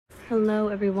Hello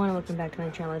everyone, welcome back to my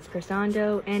channel. It's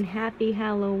Kirstondo, and happy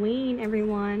Halloween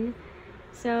everyone.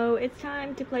 So it's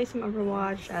time to play some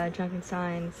Overwatch,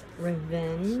 Junkenstein's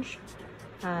Revenge.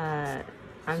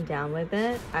 I'm down with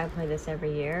it. I play this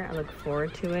every year. I look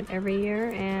forward to it every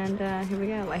year, and here we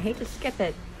go. I hate to skip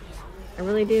it, I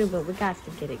really do, but we got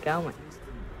to get it going.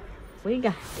 We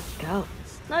got to go.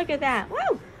 Look at that,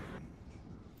 woo!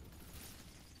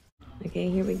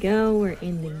 Okay, here we go. We're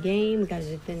in the game. We gotta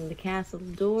defend the castle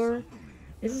door.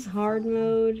 This is hard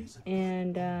mode,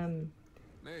 and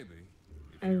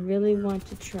I really want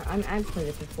to try. I've played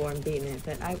it before and beaten it,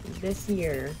 but this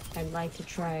year I'd like to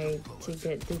try to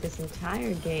get through this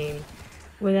entire game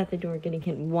without the door getting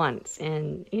hit once.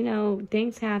 And you know,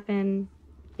 things happen.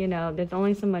 You know, there's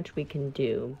only so much we can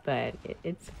do, but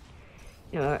it's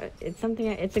you know, it's something.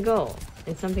 It's a goal.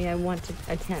 It's something I want to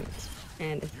attempt.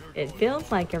 And it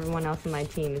feels like everyone else on my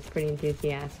team is pretty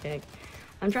enthusiastic.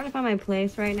 I'm trying to find my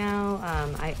place right now.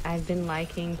 I've been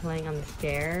liking playing on the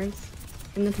stairs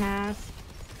in the past.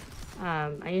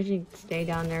 I usually stay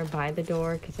down there by the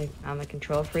door because I'm a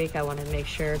control freak. I want to make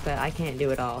sure, but I can't do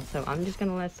it all. So I'm just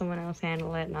going to let someone else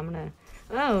handle it, and I'm going to...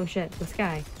 Oh, shit, the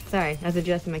sky. Sorry, I was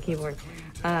adjusting my keyboard.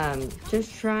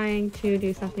 Just trying to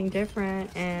do something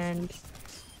different and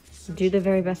do the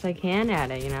very best I can at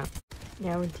it, you know?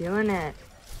 Yeah, we're doing it.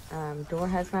 Door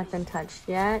has not been touched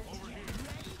yet.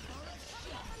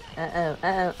 Uh-oh,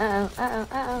 uh-oh, uh-oh, uh-oh,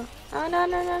 uh-oh. Oh,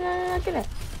 no, get it.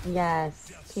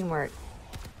 Yes, teamwork.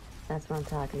 That's what I'm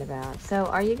talking about. So,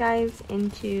 are you guys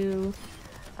into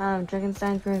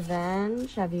Junkenstein's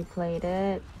Revenge? Have you played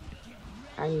it?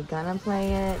 Are you gonna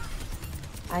play it?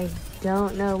 I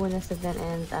don't know when this event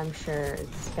ends. I'm sure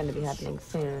it's gonna be happening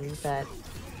soon, but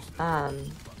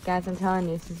guys, I'm telling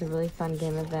you, this is a really fun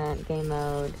game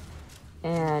mode,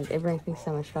 and it brings me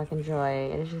so much fucking joy.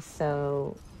 It is just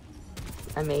so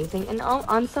amazing, and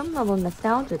on some level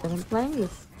nostalgic. I've been playing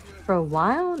this for a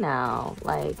while now,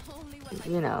 like,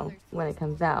 you know, when it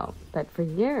comes out, but for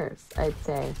years, I'd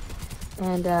say.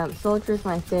 And Soldier is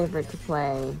my favorite to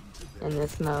play in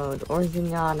this mode, or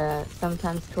Zenyatta,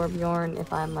 sometimes Torbjorn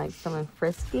if I'm like someone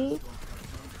frisky,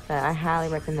 but I highly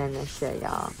recommend this shit,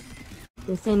 y'all.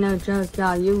 This ain't no joke,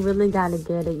 y'all. You really gotta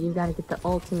get it. You gotta get the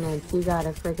ultimates. You got a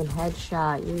freaking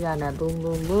headshot. You got a boom,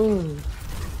 boom, boom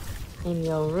in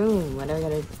your room. Whatever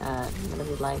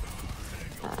you like.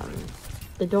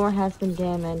 The door has been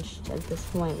damaged at this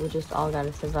point. We just all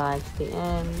gotta survive to the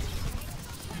end.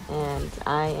 And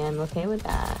I am okay with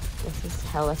that. This is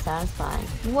hella satisfying.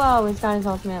 Whoa, he's got his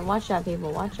ultimate. Watch out,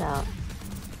 people. Watch out.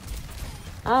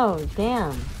 Oh,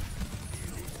 damn.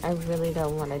 I really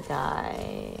don't want to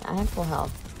die. I have full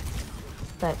health.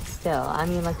 But still, I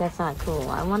mean, like, that's not cool.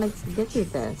 I want to get through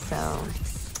this, so...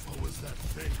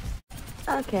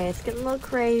 Okay, it's getting a little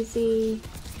crazy.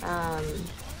 I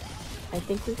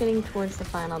think we're getting towards the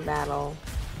final battle.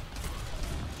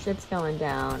 Shit's going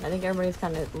down. I think everybody's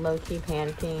kind of low-key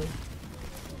panicking.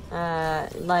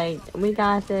 Like, we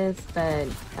got this, but,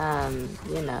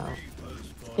 you know,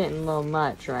 it's getting a little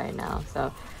much right now,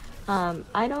 so...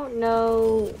 I don't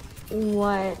know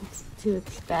what to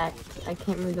expect. I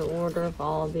can't remember the order of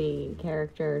all the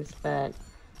characters, but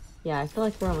yeah, I feel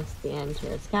like we're almost at the end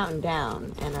here. It's counting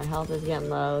down, and our health is getting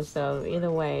low, so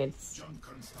either way,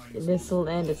 this will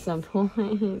end at some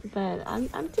point, but I'm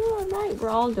doing alright. We're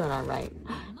all doing alright.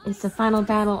 It's the final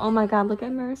battle. Oh my god, look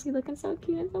at Mercy looking so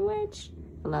cute as a witch.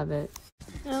 I love it.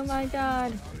 Oh my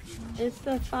god. It's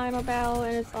the final battle,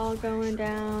 and it's all going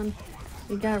down.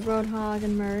 We got Roadhog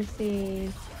and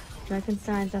Mercy.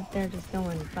 Junkenstein's up there just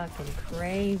going fucking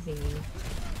crazy.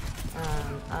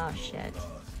 Oh shit.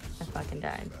 I fucking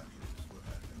died.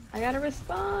 I gotta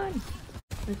respawn!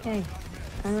 Okay.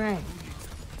 Alright.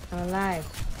 I'm alive.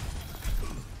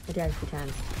 I died a few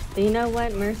times. But you know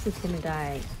what? Mercy's gonna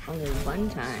die only one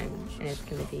time, and it's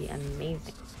gonna be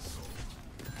amazing.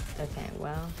 Okay,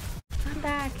 well. I'm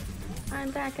back!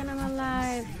 I'm back and I'm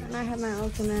alive! And I have my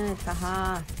ultimate.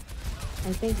 Haha!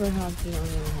 I think Roadhog's the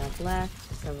only one we have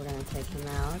left, so we're gonna take him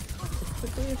out as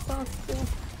quickly as possible.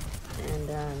 And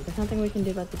there's nothing we can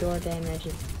do about the door damage.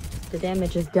 The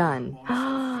damage is done.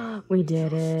 We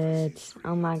did it!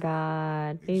 Oh my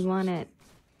god, we won it.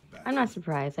 I'm not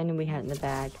surprised. I knew we had it in the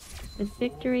bag. The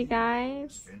victory,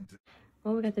 guys.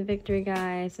 Well, we got the victory,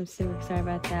 guys. I'm super excited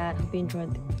about that. Hope you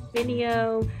enjoyed the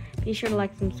video. Be sure to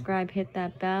like, subscribe, hit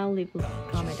that bell, leave a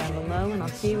comment down below, and I'll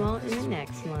see you all in the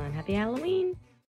next one. Happy Halloween!